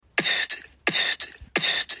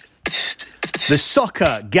The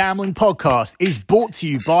Soccer Gambling Podcast is brought to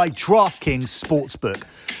you by DraftKings Sportsbook.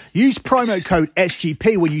 Use promo code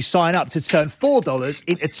SGP when you sign up to turn $4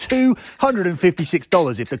 into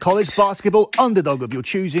 $256 if the college basketball underdog of your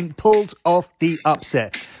choosing pulls off the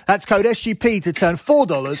upset. That's code SGP to turn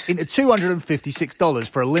 $4 into $256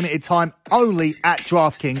 for a limited time only at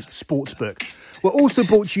DraftKings Sportsbook. We're also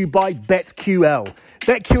brought to you by BetQL.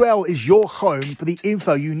 BetQL is your home for the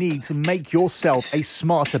info you need to make yourself a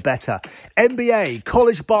smarter better. NBA,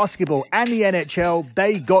 college basketball, and the NHL,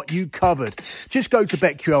 they got you covered. Just go to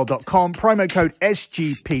BetQL.com, promo code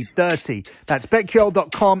SGP30. That's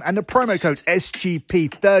BetQL.com and the promo code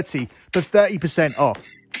SGP30 for 30% off.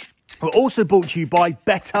 We're also brought to you by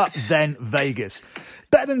Better Than Vegas.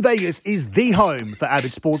 Better Than Vegas is the home for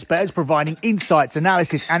avid sports bettors, providing insights,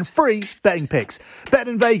 analysis, and free betting picks. Better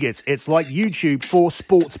Than Vegas, it's like YouTube for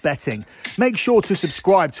sports betting. Make sure to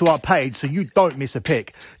subscribe to our page so you don't miss a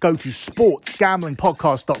pick. Go to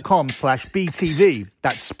sportsgamblingpodcast.com/BTV.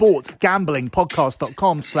 That's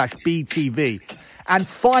sportsgamblingpodcast.com/BTV. And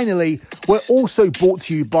finally, we're also brought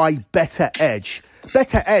to you by Better Edge.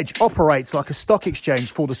 Better Edge operates like a stock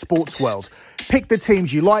exchange for the sports world. Pick the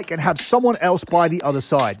teams you like and have someone else buy the other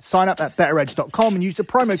side. Sign up at betteredge.com and use the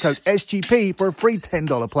promo code SGP for a free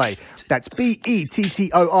 $10 play. That's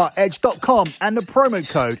BETTOR edge.com and the promo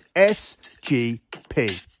code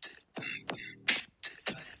SGP.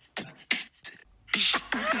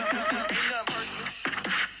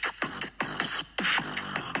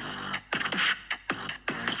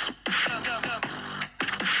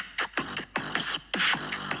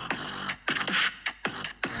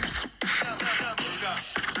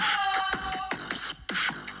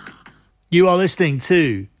 You are listening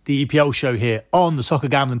to the EPL show here on the Soccer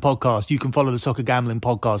Gambling Podcast. You can follow the Soccer Gambling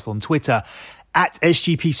Podcast on Twitter at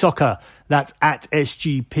SGP Soccer. That's at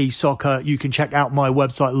SGP Soccer. You can check out my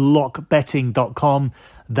website, lockbetting.com.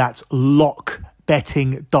 That's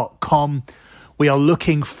lockbetting.com. We are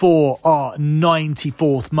looking for our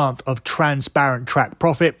 94th month of transparent track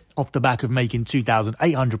profit off the back of making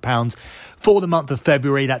 £2,800 for the month of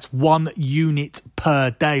February. That's 1 unit per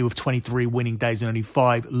day with 23 winning days and only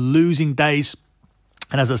 5 losing days.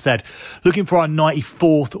 And as I said, looking for our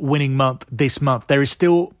 94th winning month this month. There is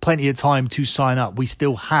still plenty of time to sign up. We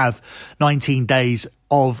still have 19 days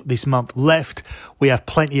of this month left. We have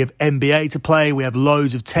plenty of NBA to play. We have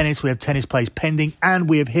loads of tennis. We have tennis plays pending. And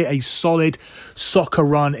we have hit a solid soccer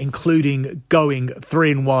run, including going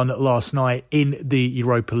 3-1 last night in the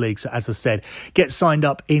Europa League. So as I said, get signed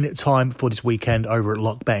up in time for this weekend over at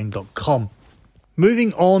lockbetting.com.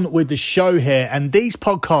 Moving on with the show here. And these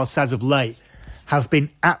podcasts as of late have been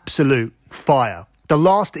absolute fire. The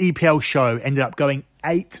last EPL show ended up going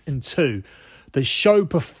 8-2. The show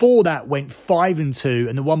before that went 5-2,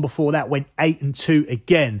 and the one before that went 8-2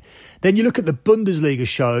 again. Then you look at the Bundesliga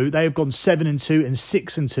show, they have gone 7-2 and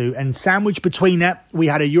 6-2, and sandwiched between that, we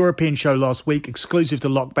had a European show last week, exclusive to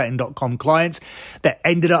lockbetting.com clients, that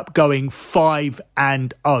ended up going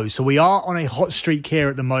 5-0. So we are on a hot streak here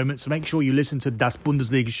at the moment, so make sure you listen to Das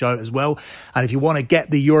Bundesliga show as well. And if you want to get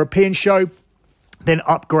the European show, then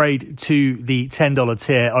upgrade to the $10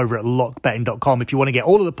 tier over at lockbetting.com. If you want to get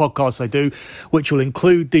all of the podcasts I do, which will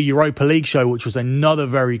include the Europa League show, which was another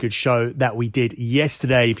very good show that we did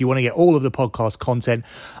yesterday. If you want to get all of the podcast content,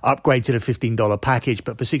 upgrade to the $15 package.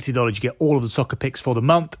 But for $60, you get all of the soccer picks for the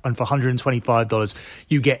month. And for $125,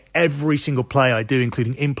 you get every single play I do,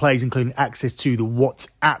 including in-plays, including access to the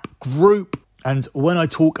WhatsApp group. And when I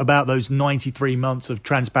talk about those 93 months of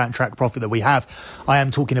transparent track profit that we have, I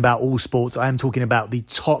am talking about all sports. I am talking about the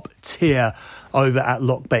top tier over at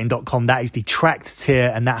lockbetting.com. That is the tracked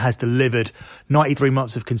tier, and that has delivered 93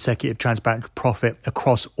 months of consecutive transparent profit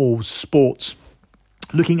across all sports.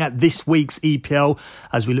 Looking at this week's EPL,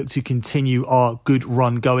 as we look to continue our good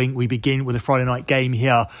run going, we begin with a Friday night game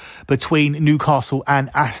here between Newcastle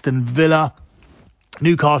and Aston Villa.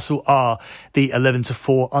 Newcastle are the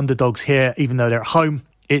 11-4 underdogs here, even though they're at home.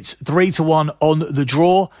 It's 3-1 on the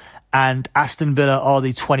draw, and Aston Villa are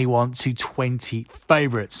the 21-20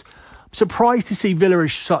 favourites. I'm surprised to see Villa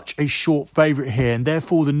as such a short favourite here, and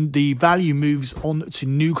therefore the value moves on to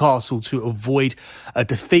Newcastle to avoid a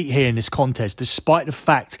defeat here in this contest, despite the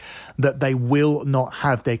fact that they will not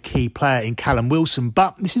have their key player in Callum Wilson.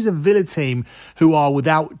 But this is a Villa team who are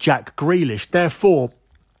without Jack Grealish. Therefore,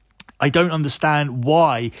 I don't understand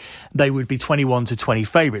why they would be 21-20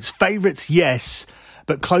 favourites. Favourites, yes,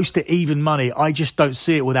 but close to even money. I just don't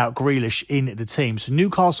see it without Grealish in the team. So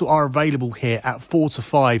Newcastle are available here at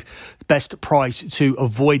 4-5, best price to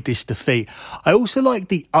avoid this defeat. I also like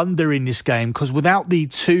the under in this game because without the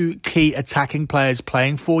two key attacking players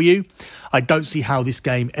playing for you, I don't see how this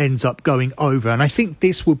game ends up going over. And I think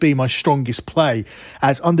this would be my strongest play,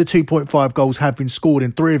 as under 2.5 goals have been scored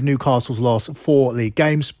in 3 of Newcastle's last 4 league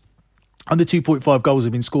games. Under 2.5 goals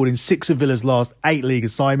have been scored in 6 of Villa's last 8 league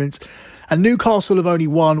assignments. And Newcastle have only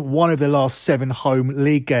won 1 of their last 7 home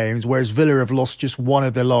league games, whereas Villa have lost just 1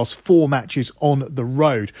 of their last 4 matches on the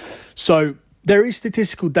road. So there is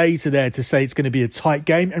statistical data there to say it's going to be a tight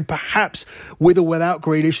game, and perhaps with or without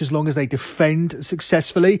Grealish, as long as they defend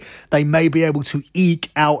successfully, they may be able to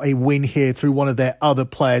eke out a win here through one of their other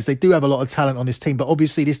players. They do have a lot of talent on this team, but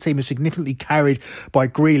obviously this team is significantly carried by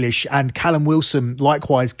Grealish, and Callum Wilson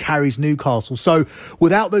likewise carries Newcastle. So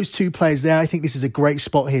without those 2 players there, I think this is a great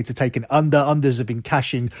spot here to take an under. Unders have been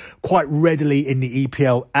cashing quite readily in the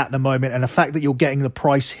EPL at the moment, and the fact that you're getting the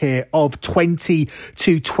price here of 20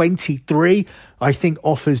 to 23, I think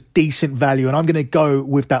offers decent value, and I'm going to go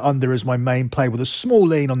with that under as my main play with a small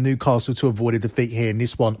lean on Newcastle to avoid a defeat here in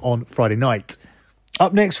this one on Friday night.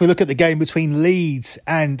 Up next, we look at the game between Leeds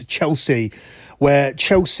and Chelsea, where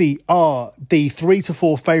Chelsea are the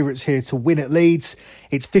 3-4 favourites here to win at Leeds.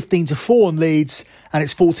 It's 15-4 on Leeds, and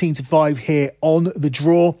it's 14-5 here on the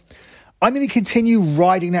draw. I'm going to continue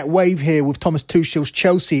riding that wave here with Thomas Tuchel's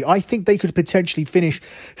Chelsea. I think they could potentially finish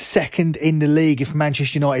second in the league if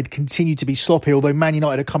Manchester United continue to be sloppy, although Man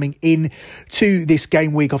United are coming in to this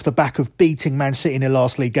game week off the back of beating Man City in their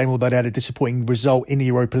last league game, although they had a disappointing result in the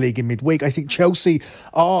Europa League in midweek. I think Chelsea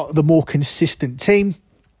are the more consistent team,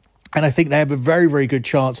 and I think they have a very, very good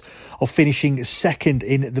chance of finishing second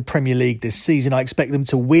in the Premier League this season. I expect them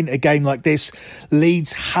to win a game like this.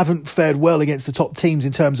 Leeds haven't fared well against the top teams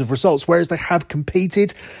in terms of results, whereas they have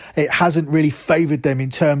competed. It hasn't really favoured them in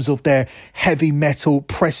terms of their heavy metal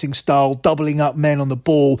pressing style, doubling up men on the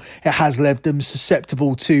ball. It has left them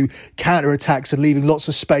susceptible to counter-attacks and leaving lots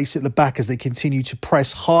of space at the back as they continue to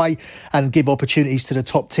press high and give opportunities to the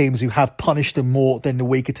top teams who have punished them more than the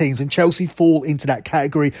weaker teams. And Chelsea fall into that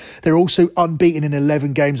category. They're also unbeaten in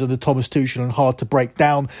 11 games under Thomas Tuchel and hard to break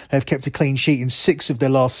down. They've kept a clean sheet in 6 of their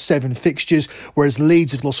last 7 fixtures, whereas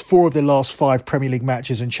Leeds have lost 4 of their last 5 Premier League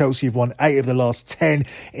matches and Chelsea have won 8 of the last 10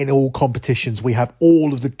 in all competitions. We have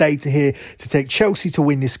all of the data here to take Chelsea to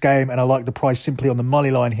win this game, and I like the price simply on the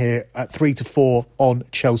money line here at 3-4 on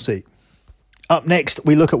Chelsea. Up next,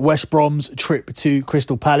 we look at West Brom's trip to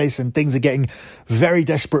Crystal Palace, and things are getting very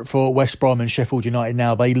desperate for West Brom and Sheffield United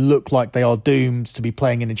now. They look like they are doomed to be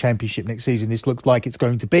playing in the Championship next season. This looks like it's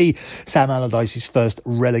going to be Sam Allardyce's first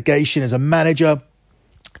relegation as a manager.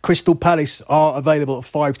 Crystal Palace are available at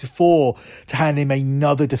 5-4 to hand him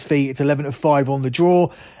another defeat. It's 11-5 on the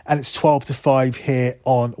draw, and it's 12-5 here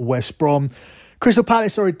on West Brom. Crystal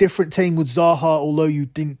Palace are a different team with Zaha, although you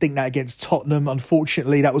didn't think that against Tottenham.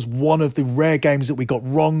 Unfortunately, that was one of the rare games that we got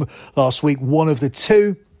wrong last week, one of the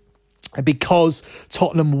 2. Because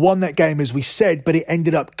Tottenham won that game, as we said, but it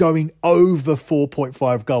ended up going over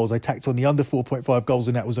 4.5 goals. I tacked on the under 4.5 goals,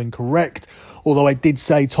 and that was incorrect. Although I did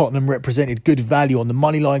say Tottenham represented good value on the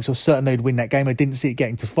money line, so certain they'd win that game. I didn't see it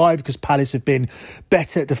getting to 5 because Palace have been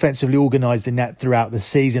better defensively organised than that throughout the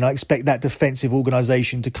season. I expect that defensive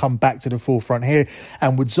organisation to come back to the forefront here.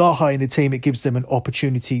 And with Zaha in the team, it gives them an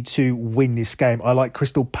opportunity to win this game. I like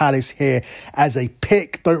Crystal Palace here as a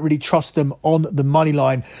pick. Don't really trust them on the money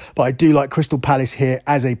line, but I do like Crystal Palace here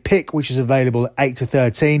as a pick, which is available at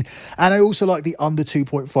 8-13. And I also like the under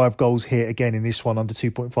 2.5 goals here again in this one. Under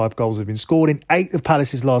 2.5 goals have been scored in 8 of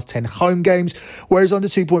Palace's last 10 home games, whereas under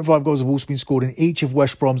 2.5 goals have also been scored in each of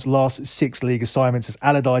West Brom's last 6 league assignments as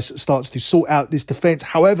Allardyce starts to sort out this defence.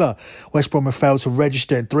 However, West Brom have failed to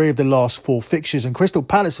register in 3 of the last 4 fixtures, and Crystal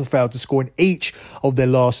Palace have failed to score in each of their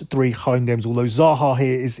last 3 home games, although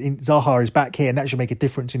Zaha is back here, and that should make a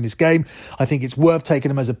difference in this game. I think it's worth taking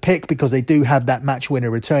them as a pick because they do have that match winner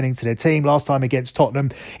returning to their team. Last time against Tottenham,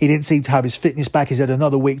 he didn't seem to have his fitness back. He's had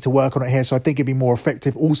another week to work on it here, so I think it'd be more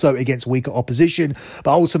effective also against weaker opposition.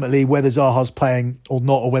 But ultimately, whether Zaha's playing or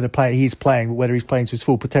not, or whether he's playing to his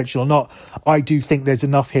full potential or not, I do think there's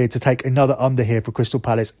enough here to take another under here for Crystal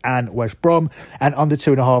Palace and West Brom, and under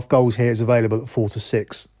 2.5 goals here is available at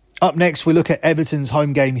 4-6. Up next, we look at Everton's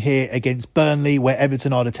home game here against Burnley, where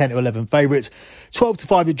Everton are the 10-11 favourites.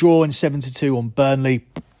 12-5 the draw and 7-2 on Burnley.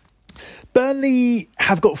 Burnley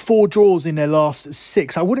have got 4 draws in their last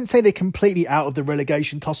 6. I wouldn't say they're completely out of the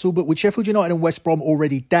relegation tussle, but with Sheffield United and West Brom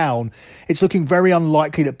already down, it's looking very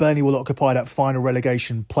unlikely that Burnley will occupy that final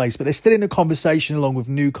relegation place. But they're still in the conversation along with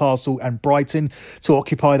Newcastle and Brighton to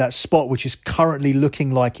occupy that spot, which is currently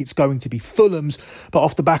looking like it's going to be Fulham's. But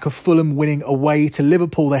off the back of Fulham winning away to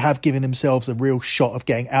Liverpool, they have given themselves a real shot of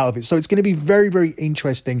getting out of it. So it's going to be very, very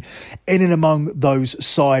interesting in and among those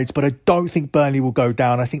sides. But I don't think Burnley will go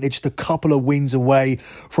down. I think they're just a couple of wins away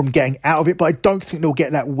from getting out of it, but I don't think they'll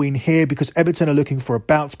get that win here because Everton are looking for a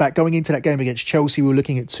bounce back. Going into that game against Chelsea, we were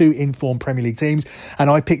looking at 2 informed Premier League teams, and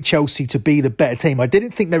I picked Chelsea to be the better team. I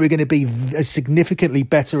didn't think they were going to be as significantly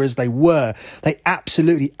better as they were. They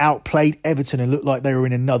absolutely outplayed Everton and looked like they were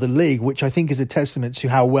in another league, which I think is a testament to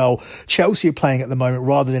how well Chelsea are playing at the moment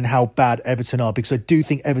rather than how bad Everton are, because I do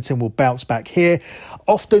think Everton will bounce back here.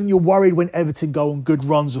 Often you're worried when Everton go on good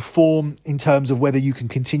runs of form in terms of whether you can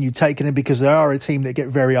continue taking them, because they are a team that get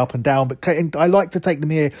very up and down, but I like to take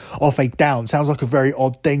them here off a down. Sounds like a very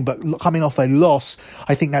odd thing, but coming off a loss,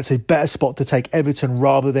 I think that's a better spot to take Everton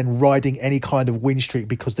rather than riding any kind of win streak,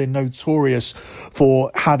 because they're notorious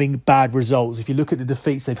for having bad results. If you look at the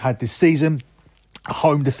defeats they've had this season, a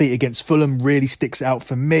home defeat against Fulham really sticks out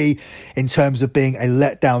for me in terms of being a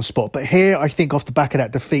letdown spot. But here, I think off the back of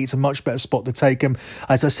that defeat, it's a much better spot to take them.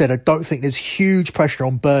 As I said, I don't think there's huge pressure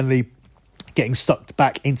on Burnley getting sucked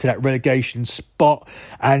back into that relegation spot.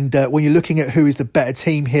 And when you're looking at who is the better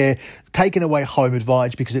team here, taking away home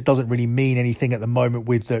advantage, because it doesn't really mean anything at the moment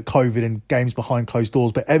with COVID and games behind closed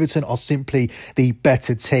doors. But Everton are simply the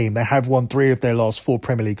better team. They have won 3 of their last 4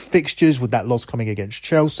 Premier League fixtures, with that loss coming against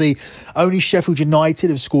Chelsea. Only Sheffield United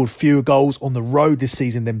have scored fewer goals on the road this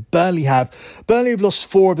season than Burnley have. Burnley have lost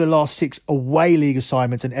 4 of their last 6 away league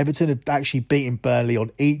assignments, and Everton have actually beaten Burnley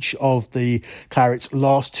on each of the Clarets'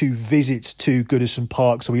 last 2 visits to Goodison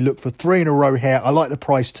Park. So we look for 3 in a row here. I like the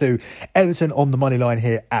price too. Everton on the money line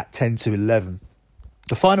here at 10-11.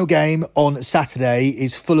 The final game on Saturday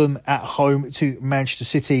is Fulham at home to Manchester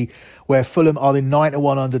City, where Fulham are the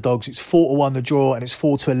 9-1 underdogs. It's 4-1 the draw, and it's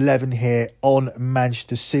 4-11 here on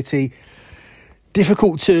Manchester City.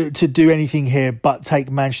 Difficult to do anything here but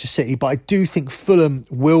take Manchester City, but I do think Fulham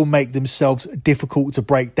will make themselves difficult to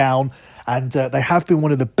break down, and they have been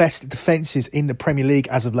one of the best defences in the Premier League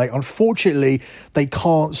as of late. Unfortunately, they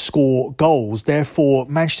can't score goals. Therefore,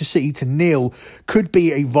 Manchester City to nil could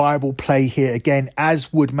be a viable play here again,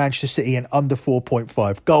 as would Manchester City and under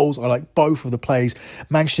 4.5 goals. I like both of the plays.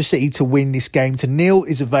 Manchester City to win this game to nil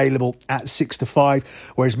is available at 6-5,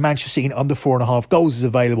 whereas Manchester City and under 4.5 goals is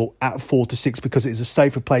available at 4-6, because it is a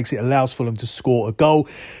safer play because it allows Fulham to score a goal.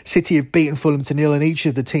 City have beaten Fulham to nil in each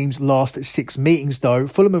of the team's last 6 meetings, though.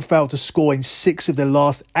 Fulham have failed to score in 6 of their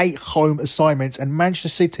last 8 home assignments, and Manchester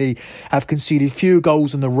City have conceded fewer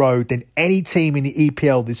goals on the road than any team in the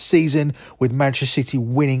EPL this season, with Manchester City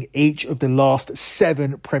winning each of the last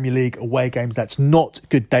 7 Premier League away games. That's not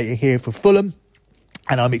good data here for Fulham.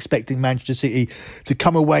 And I'm expecting Manchester City to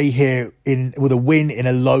come away here with a win in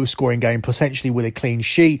a low-scoring game, potentially with a clean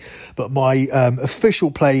sheet. But my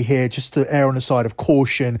official play here, just to err on the side of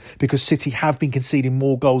caution, because City have been conceding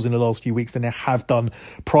more goals in the last few weeks than they have done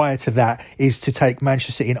prior to that, is to take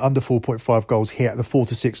Manchester City in under 4.5 goals here at the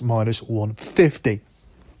 4-6 minus 150.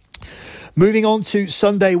 Moving on to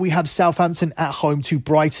Sunday, we have Southampton at home to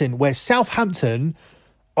Brighton, where Southampton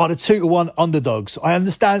are the 2-1 underdogs. I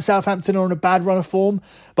understand Southampton are on a bad run of form,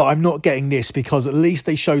 but I'm not getting this, because at least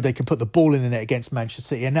they showed they can put the ball in the net against Manchester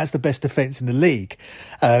City, and that's the best defence in the league.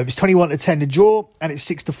 It's 21-10 to draw, and it's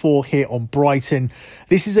 6-4 here on Brighton.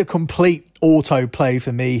 This is a complete auto play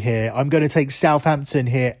for me here. I'm going to take Southampton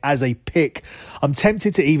here as a pick. I'm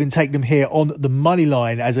tempted to even take them here on the money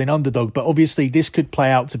line as an underdog, but obviously this could play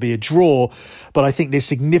out to be a draw. But I think there's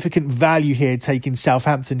significant value here taking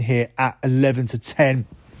Southampton here at 11-10.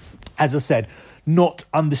 As I said, not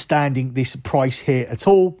understanding this price here at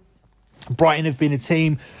all. Brighton have been a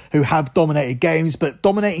team who have dominated games, but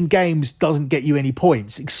dominating games doesn't get you any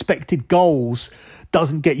points. Expected goals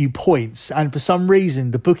doesn't get you points. And for some reason,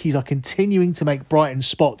 the bookies are continuing to make Brighton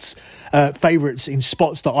favourites in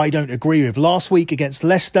spots that I don't agree with. Last week against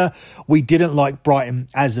Leicester, we didn't like Brighton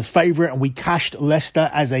as a favourite, and we cashed Leicester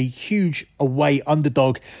as a huge away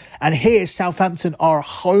underdog. And here, Southampton are a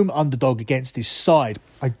home underdog against this side.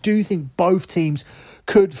 I do think both teams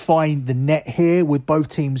could find the net here, with both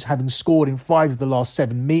teams having scored in 5 of the last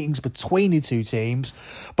 7 meetings between the two teams.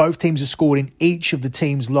 Both teams have scored in each of the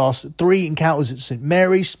team's last 3 encounters at St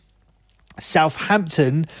Mary's.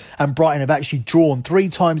 Southampton and Brighton have actually drawn 3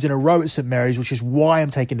 times in a row at St Mary's, which is why I'm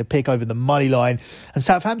taking the pick over the money line. And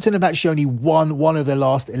Southampton have actually only won one of their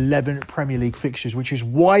last 11 Premier League fixtures, which is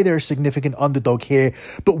why they're a significant underdog here.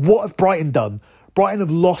 But what have Brighton done? Brighton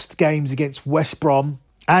have lost games against West Brom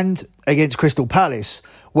and against Crystal Palace,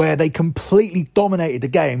 where they completely dominated the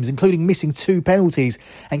games, including missing 2 penalties,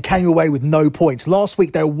 and came away with no points. Last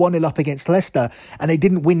week, they were 1-0 up against Leicester, and they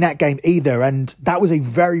didn't win that game either. And that was a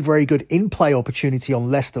very, very good in-play opportunity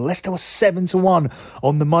on Leicester. Leicester was 7-1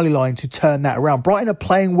 on the money line to turn that around. Brighton are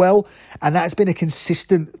playing well, and that's been a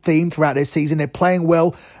consistent theme throughout their season. They're playing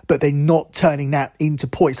well, but they're not turning that into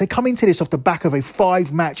points. They come into this off the back of a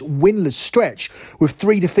 5-match winless stretch with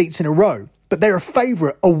 3 defeats in a row. But they're a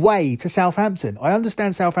favourite away to Southampton. I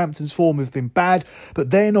understand Southampton's form have been bad,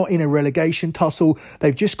 but they're not in a relegation tussle.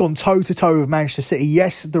 They've just gone toe-to-toe with Manchester City.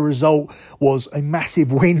 Yes, the result was a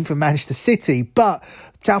massive win for Manchester City, but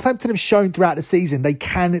Southampton have shown throughout the season they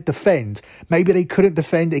can defend. Maybe they couldn't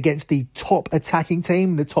defend against the top attacking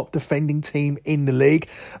team, the top defending team in the league,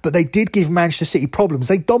 but they did give Manchester City problems.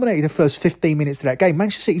 They dominated the first 15 minutes of that game.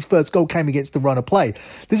 Manchester City's first goal came against the run of play.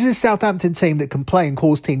 This is a Southampton team that can play and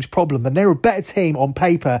cause teams problems, and they're a better team on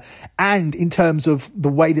paper and in terms of the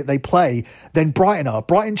way that they play than Brighton are.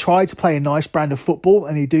 Brighton try to play a nice brand of football,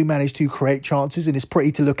 and they do manage to create chances, and it's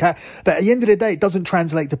pretty to look at. But at the end of the day, it doesn't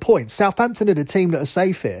translate to points. Southampton are the team that are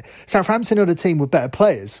safe here. Southampton are the team with better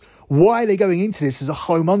players. Why are they going into this as a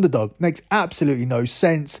home underdog? Makes absolutely no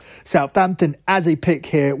sense. Southampton as a pick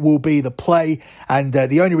here will be the play. And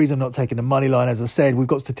the only reason I'm not taking the money line, as I said, we've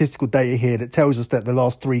got statistical data here that tells us that the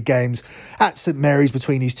last 3 games at St Mary's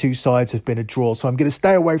between these two sides have been a draw. So I'm going to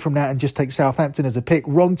stay away from that and just take Southampton as a pick.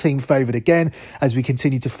 Wrong team favoured again as we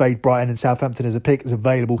continue to fade Brighton, and Southampton as a pick is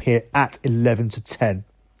available here at 11-10.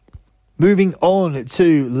 Moving on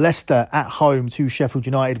to Leicester at home to Sheffield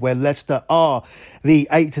United, where Leicester are the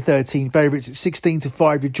 8-13 favourites. It's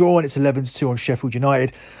 16-5 to draw, and it's 11-2 on Sheffield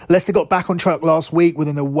United. Leicester got back on track last week with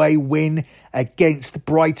an away win against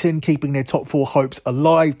Brighton, keeping their top 4 hopes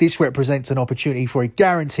alive. This represents an opportunity for a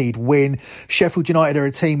guaranteed win. Sheffield United are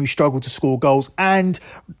a team who struggle to score goals, and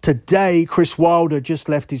today Chris Wilder just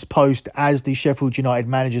left his post as the Sheffield United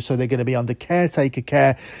manager, so they're going to be under caretaker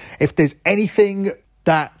care. If there's anything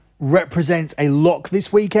that represents a lock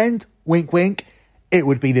this weekend, wink wink, it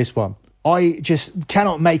would be this one. I just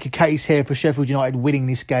cannot make a case here for Sheffield United winning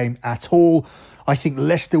this game at all. I think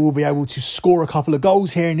Leicester will be able to score a couple of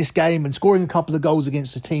goals here in this game, and scoring a couple of goals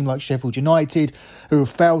against a team like Sheffield United, who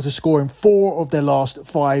have failed to score in 4 of their last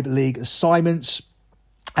 5 league assignments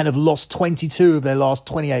and have lost 22 of their last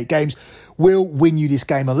 28 games, will win you this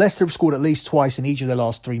game. And Leicester have scored at least twice in each of their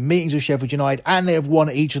last 3 meetings with Sheffield United, and they have won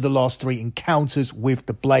each of the last 3 encounters with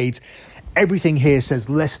the Blades. Everything here says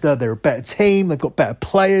Leicester, they're a better team, they've got better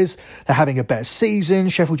players, they're having a better season.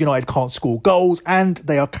 Sheffield United can't score goals, and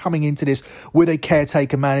they are coming into this with a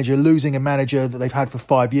caretaker manager, losing a manager that they've had for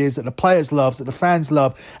 5 years, that the players love, that the fans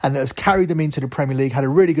love, and that has carried them into the Premier League, had a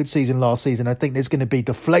really good season last season. I think there's going to be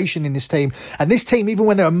deflation in this team, and this team, even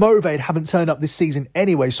when they're motivated, haven't turned up this season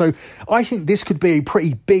anyway. So I think this could be a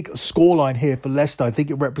pretty big scoreline here for Leicester. I think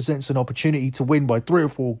it represents an opportunity to win by 3 or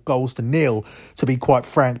 4 goals to nil, to be quite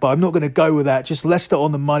frank, but I'm not going to go with that. Just Leicester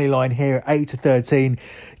on the money line here, 8-13.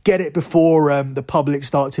 Get it before the public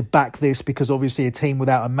start to back this, because obviously a team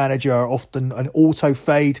without a manager are often an auto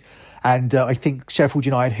fade. And I think Sheffield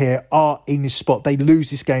United here are in this spot. They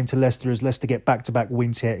lose this game to Leicester as Leicester get back-to-back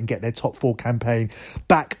wins here and get their top 4 campaign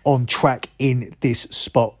back on track in this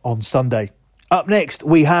spot on Sunday. Up next,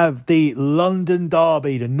 we have the London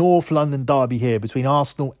derby, the North London derby here between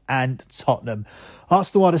Arsenal and Tottenham.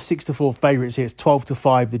 Arsenal are the 6-4 favourites here. It's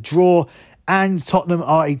 12-5 the draw, and Tottenham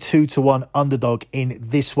are a 2-1 underdog in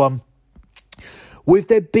this one. With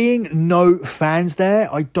there being no fans there,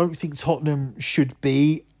 I don't think Tottenham should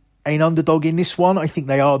be an underdog in this one. I think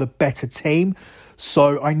they are the better team.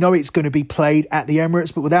 So I know it's going to be played at the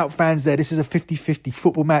Emirates, but without fans there, this is a 50-50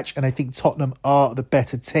 football match, and I think Tottenham are the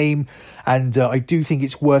better team, and I do think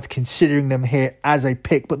it's worth considering them here as a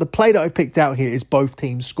pick. But the play that I've picked out here is both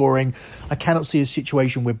teams scoring. I cannot see a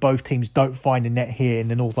situation where both teams don't find a net here in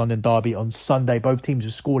the North London derby on Sunday. Both teams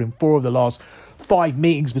have scored in 4 of the last 5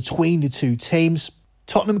 meetings between the two teams.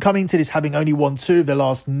 Tottenham coming to this having only won 2 of their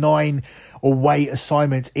last 9 away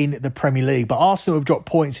assignments in the Premier League. But Arsenal have dropped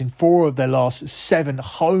points in 4 of their last 7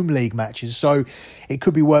 home league matches, so it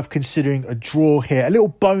could be worth considering a draw here. A little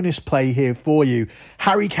bonus play here for you.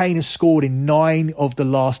 Harry Kane has scored in 9 of the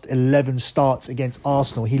last 11 starts against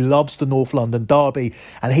Arsenal. He loves the North London derby,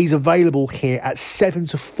 and he's available here at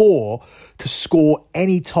 7-4 to score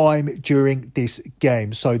any time during this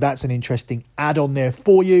game. So that's an interesting add-on there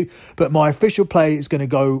for you. But my official play is going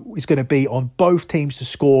to be on both teams to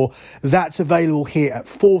score. That's available here at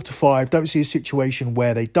 4-5. Don't see a situation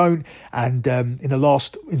where they don't. And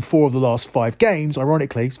in 4 of the last 5 games,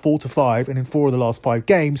 ironically, it's 4-5, and in 4 of the last 5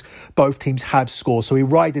 games, both teams have scored. So we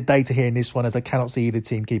ride the data here in this one, as I cannot see either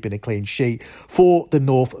team keeping a clean sheet for the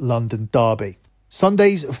North London derby.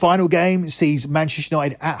 Sunday's final game sees Manchester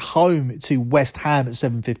United at home to West Ham at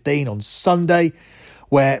 7:15 on Sunday,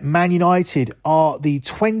 where Man United are the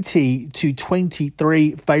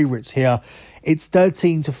 20-23 favourites here. It's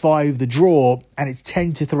 13-5 the draw, and it's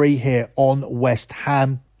 10-3 here on West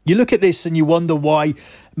Ham. You look at this and you wonder why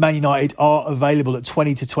Man United are available at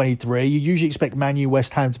 20-23. You usually expect Man U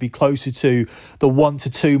West Ham to be closer to the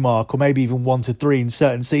 1-2 mark, or maybe even 1-3 in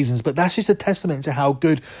certain seasons. But that's just a testament to how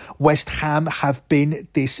good West Ham have been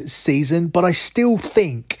this season. But I still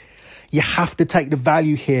think you have to take the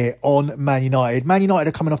value here on Man United. Man United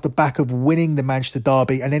are coming off the back of winning the Manchester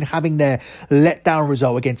derby and then having their letdown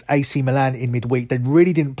result against AC Milan in midweek. They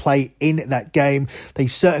really didn't play in that game. They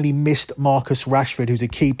certainly missed Marcus Rashford, who's a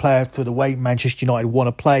key player for the way Manchester United want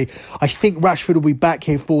to play. I think Rashford will be back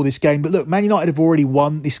here for this game. But look, Man United have already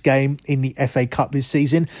won this game in the FA Cup this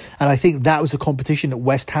season. And I think that was a competition that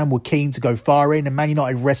West Ham were keen to go far in. And Man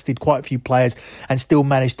United rested quite a few players and still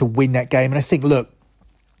managed to win that game. And I think, look,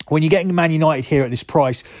 when you're getting Man United here at this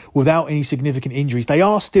price without any significant injuries, they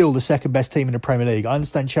are still the second best team in the Premier League. I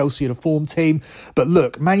understand Chelsea are the form team, but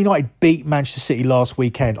look, Man United beat Manchester City last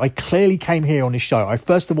weekend. I clearly came here on this show. I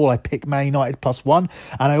picked Man United +1,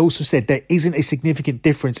 and I also said there isn't a significant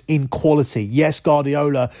difference in quality. Yes,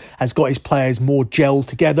 Guardiola has got his players more gelled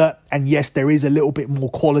together, and yes, there is a little bit more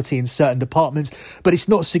quality in certain departments, but it's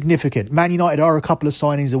not significant. Man United are a couple of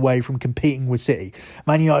signings away from competing with City.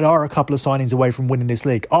 Man United are a couple of signings away from winning this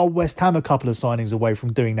league. Are West Ham a couple of signings away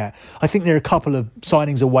from doing that? I think they're a couple of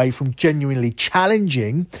signings away from genuinely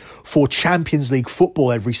challenging for Champions League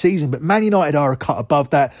football every season, but Man United are a cut above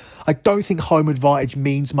that. I don't think home advantage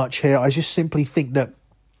means much here. I just simply think that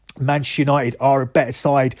Manchester United are a better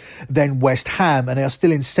side than West Ham, and they are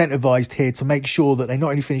still incentivised here to make sure that they not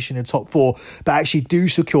only finish in the top 4 but actually do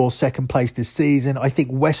secure second place this season. I think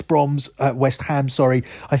West Ham,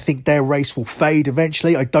 I think their race will fade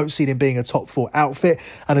eventually. I don't see them being a top 4 outfit,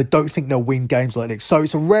 and I don't think they'll win games like this. So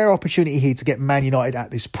it's a rare opportunity here to get Man United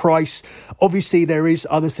at this price. Obviously there is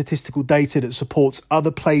other statistical data that supports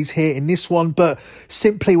other plays here in this one, but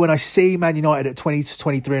simply when I see Man United at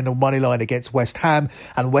 20-23 on the money line against West Ham,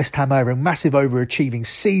 and West Ham over a massive overachieving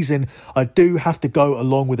season, I do have to go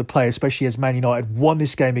along with the play, especially as Man United won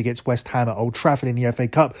this game against West Ham at Old Trafford in the FA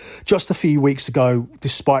Cup just a few weeks ago,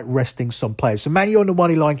 despite resting some players. So Man U on the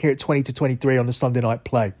money line here at 20-23 on the Sunday night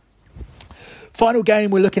play. Final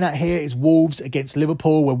game we're looking at here is Wolves against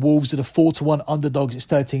Liverpool, where Wolves are the 4-1 underdogs. It's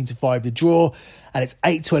 13-5 the draw, and it's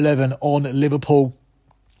 8-11 on Liverpool.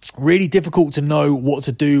 Really difficult to know what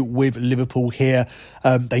to do with Liverpool here.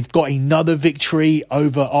 They've got another victory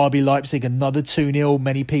over RB Leipzig, another 2-0.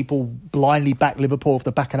 Many people blindly backed Liverpool off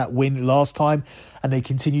the back of that win last time, and they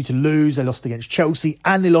continue to lose. They lost against Chelsea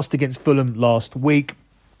and they lost against Fulham last week.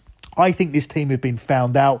 I think this team have been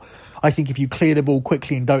found out. I think if you clear the ball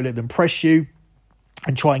quickly and don't let them press you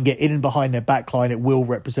and try and get in and behind their backline, it will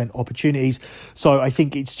represent opportunities. So I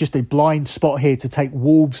think it's just a blind spot here to take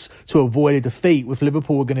Wolves to avoid a defeat. With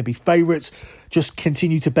Liverpool are going to be favourites, just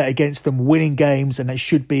continue to bet against them, winning games, and that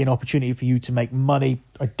should be an opportunity for you to make money.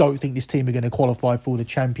 I don't think this team are going to qualify for the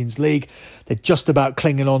Champions League. They're just about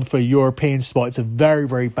clinging on for a European spot. It's a very,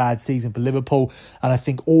 very bad season for Liverpool, and I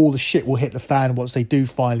think all the shit will hit the fan once they do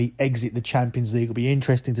finally exit the Champions League. It'll be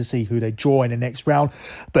interesting to see who they draw in the next round,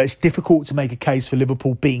 but it's difficult to make a case for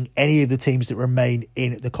Liverpool beating any of the teams that remain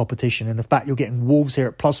in the competition. And the fact you're getting Wolves here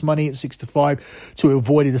at plus money at 6-5 to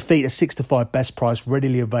avoid a defeat, a 6-5 best price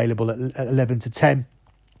readily available at 11-10.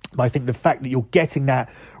 But I think the fact that you're getting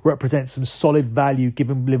that represents some solid value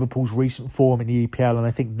given Liverpool's recent form in the EPL, and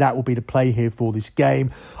I think that will be the play here for this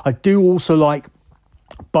game. I do also like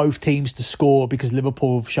both teams to score because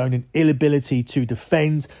Liverpool have shown an inability to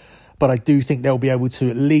defend. but I do think they'll be able to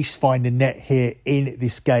at least find a net here in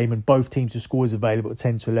this game, and both teams' scores available at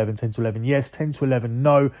 10-11, 10-11 yes, 10-11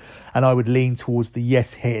 no, and I would lean towards the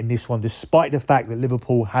yes here in this one, despite the fact that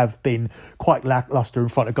Liverpool have been quite lacklustre in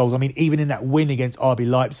front of goals. I mean, even in that win against RB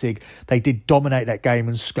Leipzig, they did dominate that game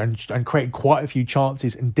and created quite a few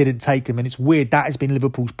chances and didn't take them, and it's weird, that has been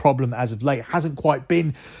Liverpool's problem as of late. It hasn't quite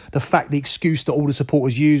been the excuse that all the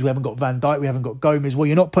supporters use. We haven't got Van Dijk, we haven't got Gomez. Well,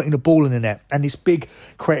 you're not putting the ball in the net, and this big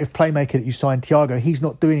creative playmaker that you signed, Thiago, he's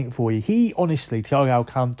not doing it for you. He honestly, Thiago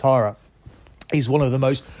Alcantara, is one of the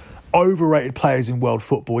most overrated players in world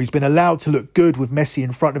football. He's been allowed to look good with Messi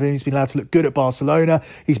in front of him. He's been allowed to look good at Barcelona.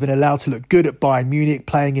 He's been allowed to look good at Bayern Munich,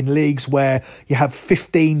 playing in leagues where you have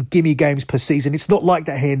 15 gimme games per season. It's not like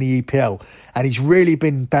that here in the EPL. And he's really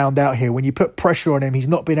been found out here. When you put pressure on him, he's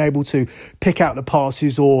not been able to pick out the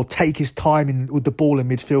passes or take his time with the ball in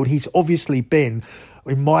midfield. He's obviously been,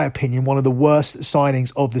 in my opinion, one of the worst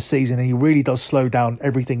signings of the season, and he really does slow down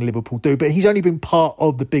everything Liverpool do. But he's only been part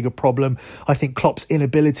of the bigger problem. I think Klopp's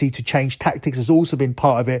inability to change tactics has also been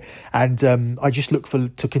part of it, and I just look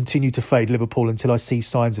to continue to fade Liverpool until I see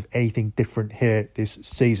signs of anything different here this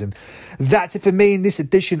season. That's it for me in this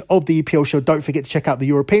edition of the EPL show. Don't forget to check out the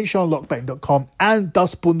European show on lockbetting.com and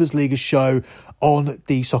Das Bundesliga show on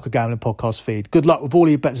the Soccer Gambling podcast feed. Good luck with all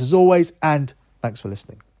your bets as always, and thanks for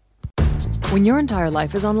listening. When your entire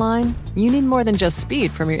life is online, you need more than just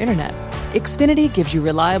speed from your internet. Xfinity gives you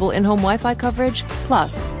reliable in-home Wi-Fi coverage,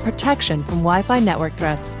 plus protection from Wi-Fi network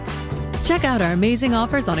threats. Check out our amazing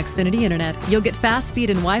offers on Xfinity Internet. You'll get fast speed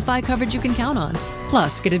and Wi-Fi coverage you can count on.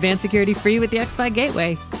 Plus, get advanced security free with the xFi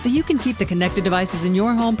Gateway, so you can keep the connected devices in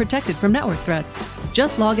your home protected from network threats.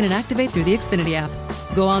 Just log in and activate through the Xfinity app.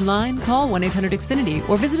 Go online, call 1-800-XFINITY,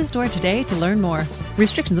 or visit a store today to learn more.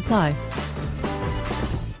 Restrictions apply.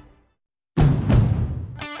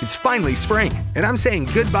 It's finally spring, and I'm saying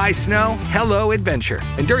goodbye snow, hello adventure.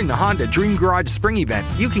 And during the Honda Dream Garage Spring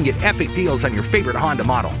Event, you can get epic deals on your favorite Honda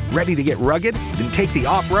model. Ready to get rugged? Then take the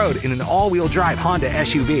off-road in an all-wheel drive Honda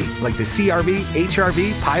SUV, like the CR-V,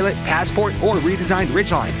 HR-V, Pilot, Passport, or redesigned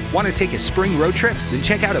Ridgeline. Want to take a spring road trip? Then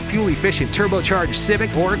check out a fuel-efficient turbocharged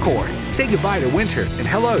Civic or Accord. Say goodbye to winter and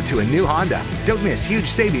hello to a new Honda. Don't miss huge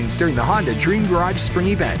savings during the Honda Dream Garage Spring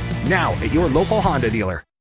Event, now at your local Honda dealer.